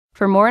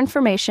 For more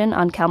information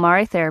on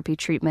Calmare therapy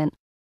treatment,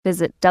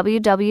 visit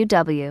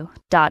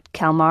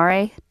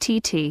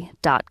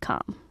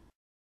www.calmaret.com.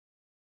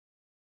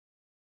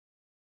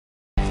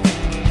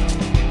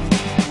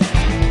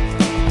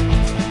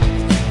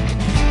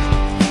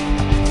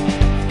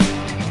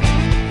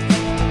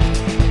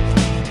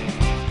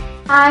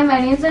 Hi, my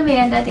name is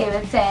Amanda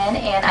Davidson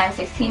and I'm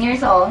 16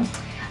 years old.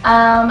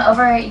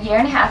 Over a year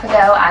and a half ago,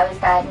 I was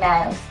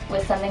diagnosed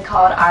with something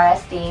called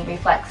RSD,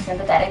 reflex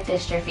sympathetic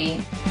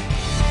dystrophy.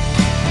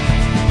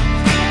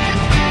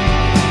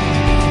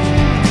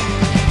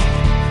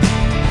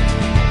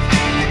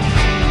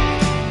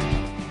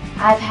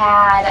 I've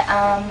had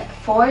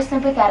 4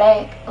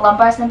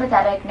 lumbar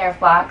sympathetic nerve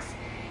blocks,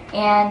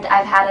 and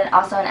I've had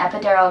also an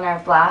epidural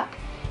nerve block,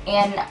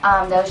 and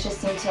those just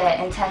seem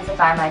to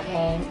intensify my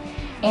pain.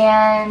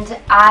 And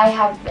I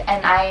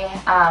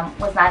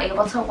was not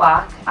able to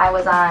walk. I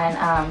was on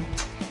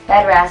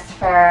bed rest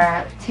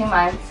for 2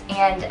 months,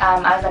 and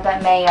I was up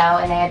at Mayo,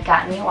 and they had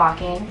gotten me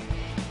walking.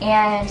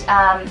 And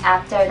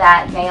after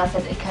that, Mayo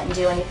said they couldn't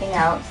do anything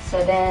else.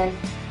 So then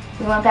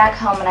we went back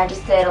home, and I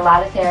just did a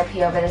lot of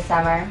therapy over the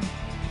summer.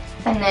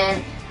 And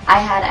then I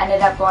had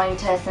ended up going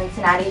to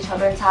Cincinnati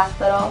Children's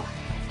Hospital,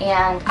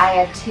 and I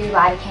had 2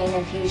 lidocaine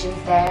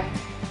infusions there,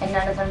 and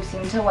none of them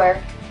seemed to work.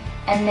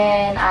 And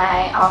then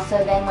I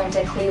also then went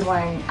to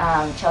Cleveland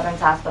Children's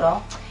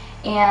Hospital,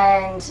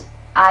 and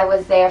I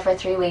was there for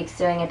 3 weeks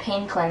doing a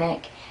pain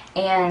clinic,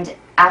 and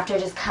after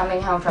just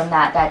coming home from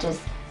that, that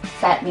just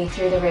sent me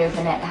through the roof,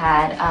 and it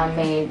had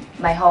made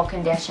my whole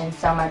condition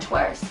so much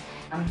worse.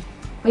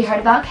 We heard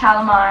about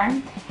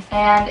Calamar,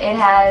 and it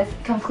has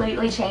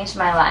completely changed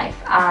my life.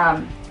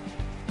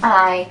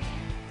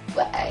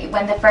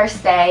 When the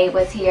first day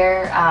was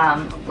here,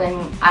 when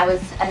I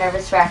was a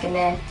nervous wreck, and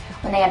then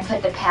when they had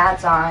put the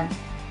pads on,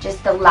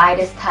 just the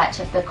lightest touch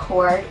of the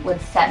cord would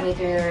set me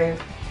through the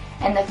roof.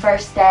 And the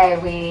first day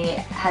we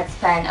had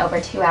spent over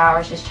 2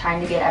 hours just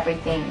trying to get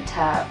everything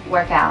to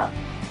work out.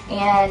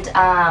 And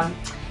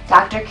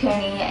Dr.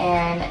 Cooney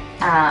and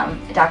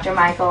Dr.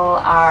 Michael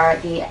are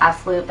the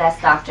absolute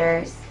best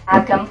doctors.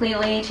 Have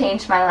completely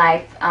changed my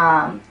life.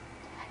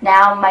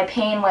 Now my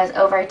pain was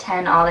over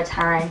 10 all the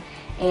time,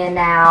 and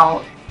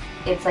now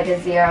it's like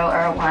a 0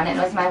 or a 1. It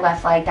was my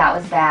left leg that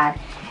was bad,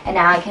 and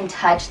now I can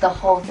touch the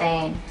whole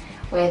thing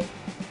with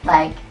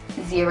like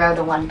 0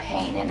 to 1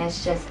 pain, and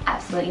it's just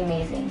absolutely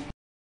amazing.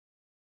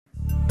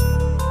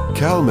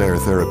 CalMare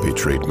therapy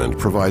treatment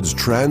provides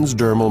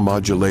transdermal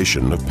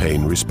modulation of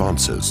pain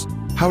responses.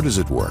 How does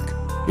it work?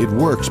 It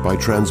works by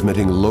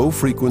transmitting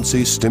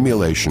low-frequency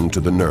stimulation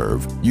to the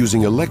nerve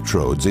using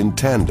electrodes in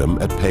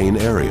tandem at pain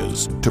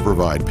areas to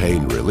provide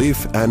pain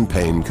relief and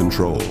pain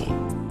control.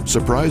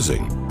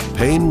 Surprising,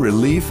 pain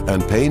relief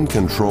and pain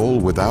control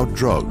without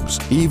drugs,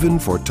 even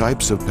for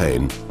types of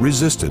pain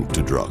resistant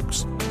to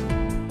drugs.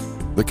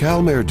 The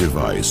CalMare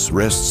device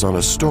rests on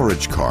a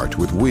storage cart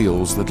with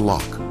wheels that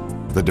lock.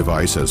 The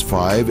device has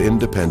 5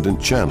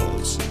 independent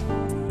channels.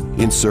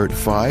 Insert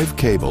 5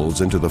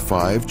 cables into the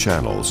 5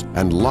 channels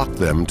and lock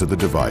them to the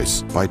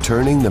device by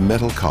turning the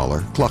metal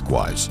collar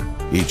clockwise.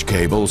 Each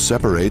cable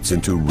separates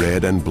into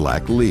red and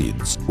black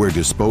leads, where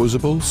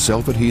disposable,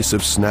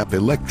 self-adhesive snap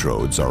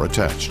electrodes are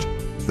attached.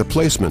 The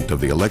placement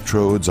of the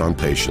electrodes on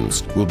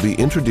patients will be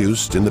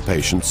introduced in the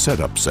patient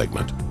setup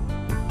segment.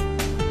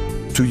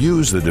 To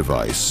use the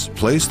device,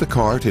 place the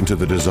cart into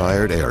the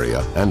desired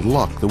area and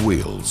lock the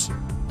wheels.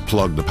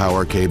 Plug the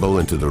power cable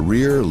into the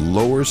rear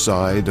lower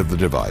side of the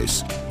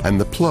device and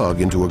the plug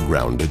into a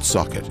grounded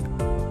socket.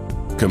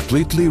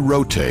 Completely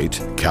rotate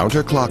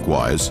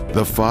counterclockwise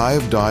the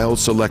 5 dial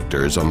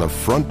selectors on the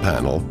front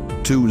panel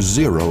to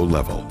 0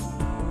 level.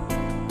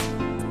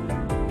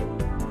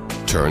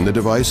 Turn the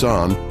device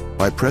on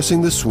by pressing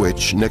the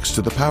switch next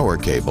to the power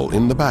cable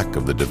in the back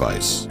of the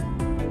device.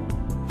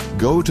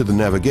 Go to the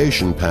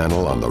navigation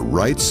panel on the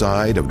right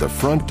side of the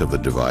front of the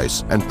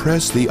device and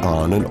press the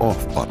on and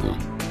off button.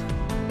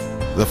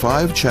 The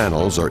 5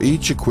 channels are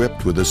each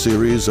equipped with a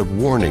series of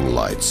warning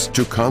lights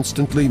to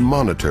constantly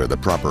monitor the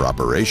proper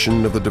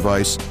operation of the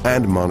device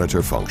and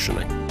monitor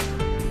functioning.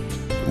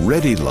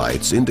 Ready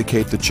lights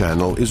indicate the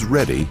channel is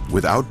ready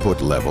with output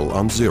level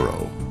on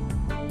 0.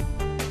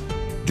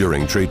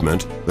 During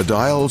treatment, the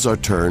dials are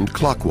turned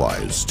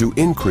clockwise to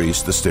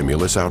increase the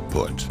stimulus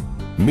output.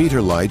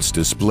 Meter lights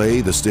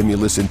display the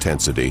stimulus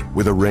intensity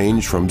with a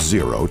range from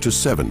 0 to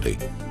 70.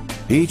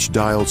 Each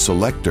dial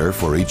selector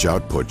for each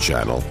output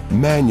channel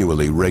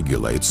manually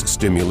regulates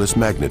stimulus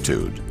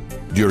magnitude.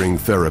 During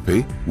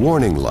therapy,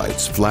 warning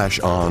lights flash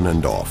on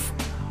and off.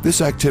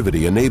 This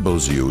activity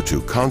enables you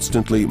to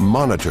constantly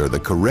monitor the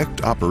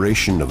correct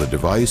operation of the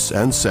device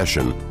and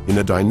session in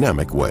a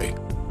dynamic way.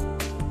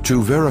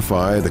 To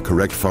verify the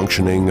correct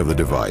functioning of the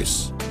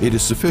device, it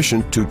is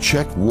sufficient to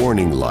check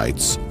warning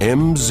lights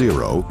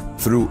M0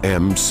 through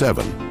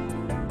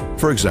M7.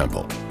 For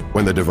example,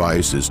 when the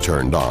device is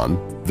turned on,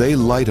 they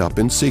light up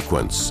in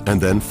sequence and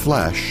then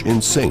flash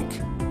in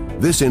sync.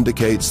 This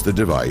indicates the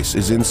device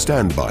is in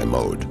standby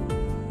mode.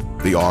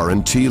 The R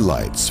and T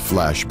lights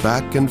flash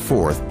back and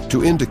forth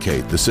to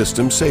indicate the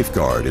system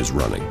safeguard is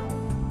running.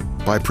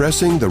 By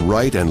pressing the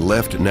right and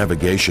left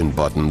navigation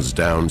buttons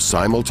down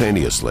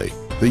simultaneously,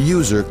 the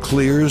user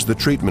clears the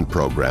treatment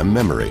program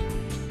memory.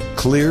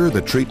 Clear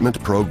the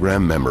treatment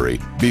program memory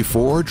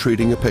before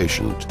treating a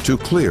patient to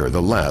clear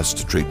the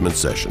last treatment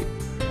session.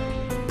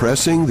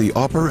 Pressing the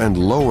upper and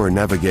lower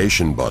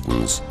navigation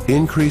buttons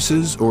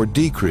increases or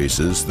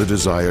decreases the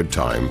desired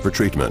time for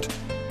treatment.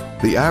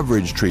 The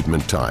average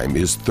treatment time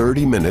is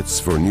 30 minutes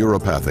for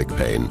neuropathic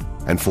pain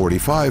and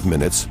 45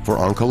 minutes for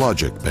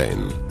oncologic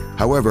pain.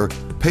 However,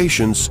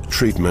 patients'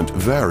 treatment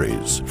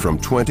varies from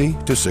 20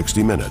 to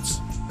 60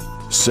 minutes.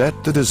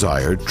 Set the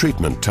desired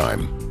treatment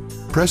time.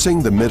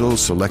 Pressing the middle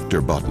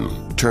selector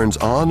button turns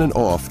on and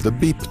off the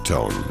beep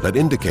tone that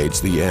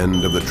indicates the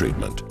end of the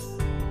treatment.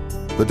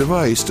 The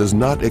device does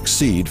not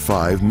exceed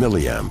 5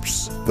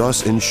 milliamps,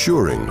 thus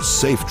ensuring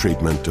safe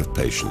treatment of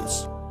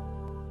patients.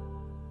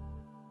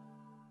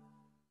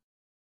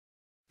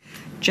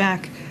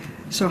 Jack,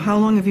 so how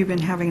long have you been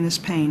having this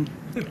pain?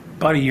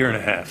 About 1.5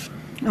 years.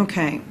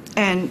 Okay,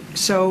 and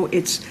so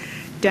it's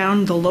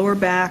down the lower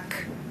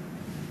back.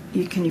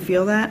 Can you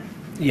feel that?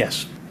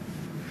 Yes.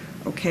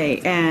 Okay,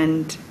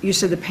 and you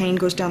said the pain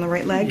goes down the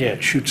right leg? Yeah,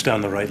 it shoots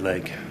down the right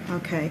leg.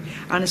 Okay.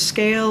 On a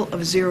scale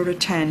of 0 to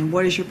 10,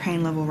 what is your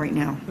pain level right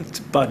now? It's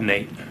about an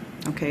 8.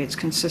 Okay, it's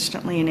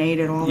consistently an 8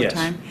 at all Yes. the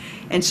time?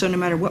 And so no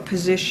matter what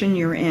position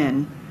you're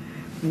in,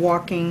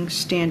 walking,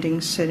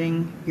 standing,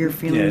 sitting, you're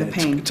feeling the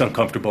pain? It's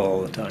uncomfortable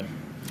all the time.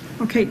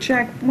 Okay,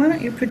 Jack, why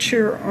don't you put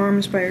your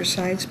arms by your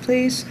sides,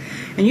 please?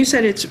 And you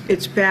said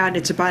it's bad,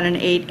 it's about an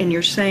 8, and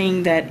you're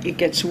saying that it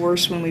gets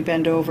worse when we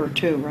bend over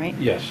too, right?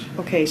 Yes.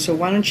 Okay, so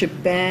why don't you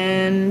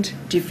bend?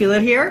 Do you feel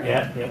it here?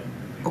 Yeah.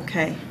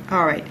 Okay,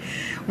 all right.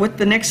 What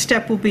the next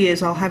step will be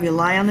is I'll have you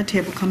lie on the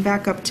table, come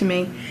back up to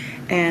me,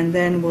 and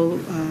then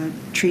we'll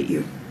treat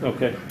you.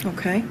 Okay.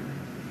 Okay?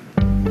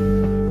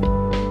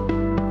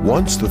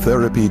 Once the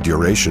therapy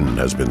duration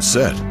has been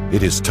set,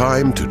 it is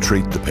time to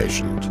treat the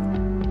patient.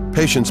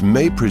 Patients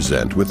may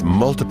present with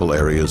multiple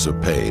areas of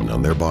pain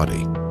on their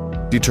body.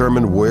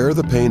 Determine where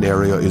the pain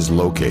area is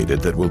located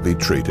that will be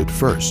treated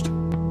first.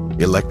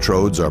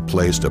 Electrodes are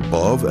placed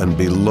above and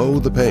below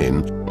the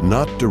pain,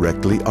 not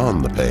directly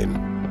on the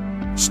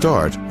pain.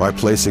 Start by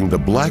placing the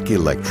black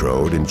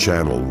electrode in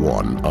channel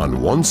 1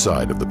 on one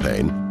side of the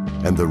pain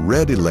and the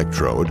red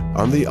electrode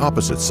on the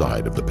opposite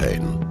side of the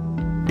pain.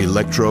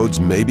 Electrodes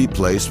may be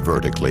placed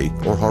vertically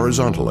or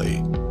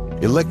horizontally.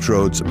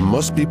 Electrodes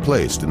must be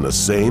placed in the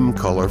same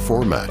color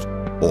format,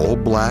 all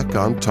black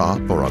on top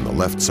or on the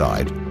left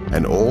side,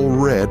 and all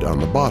red on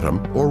the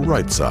bottom or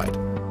right side.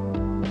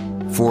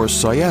 For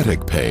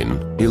sciatic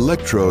pain,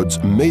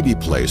 electrodes may be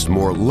placed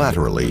more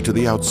laterally to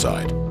the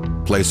outside.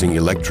 Placing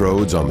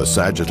electrodes on the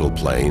sagittal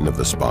plane of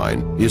the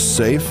spine is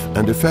safe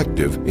and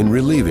effective in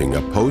relieving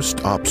a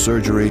post-op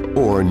surgery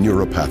or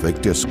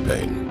neuropathic disc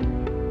pain.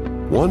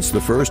 Once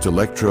the first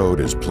electrode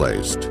is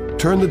placed,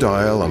 turn the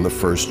dial on the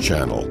first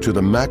channel to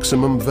the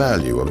maximum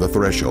value of the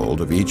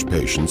threshold of each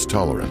patient's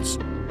tolerance.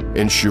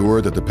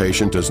 Ensure that the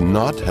patient does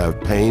not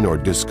have pain or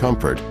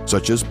discomfort,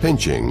 such as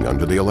pinching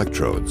under the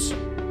electrodes.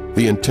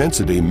 The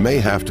intensity may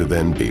have to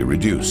then be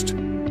reduced.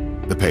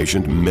 The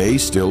patient may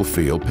still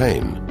feel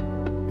pain.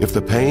 If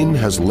the pain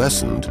has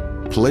lessened,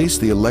 place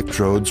the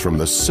electrodes from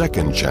the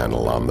second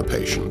channel on the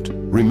patient,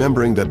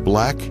 remembering that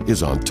black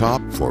is on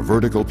top for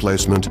vertical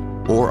placement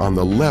or on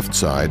the left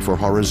side for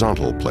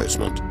horizontal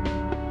placement.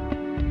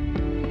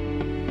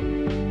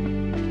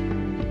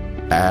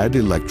 Add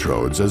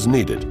electrodes as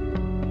needed.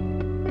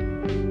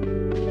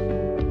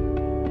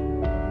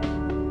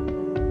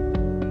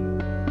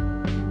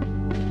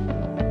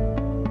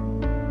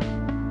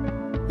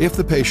 If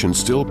the patient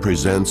still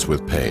presents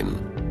with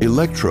pain,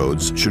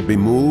 electrodes should be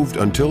moved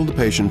until the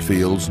patient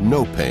feels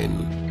no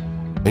pain.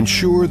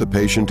 Ensure the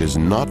patient is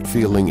not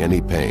feeling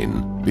any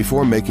pain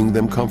before making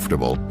them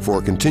comfortable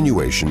for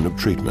continuation of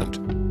treatment.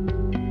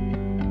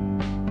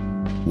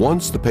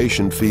 Once the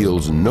patient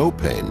feels no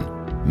pain,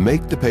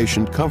 make the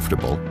patient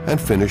comfortable and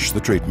finish the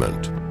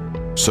treatment.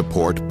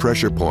 Support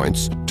pressure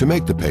points to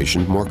make the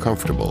patient more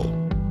comfortable.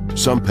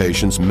 Some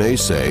patients may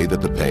say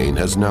that the pain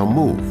has now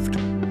moved.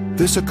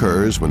 This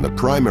occurs when the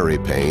primary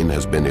pain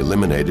has been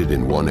eliminated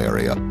in one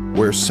area,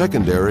 where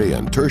secondary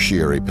and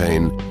tertiary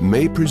pain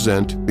may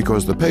present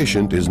because the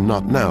patient is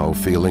not now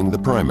feeling the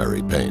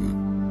primary pain.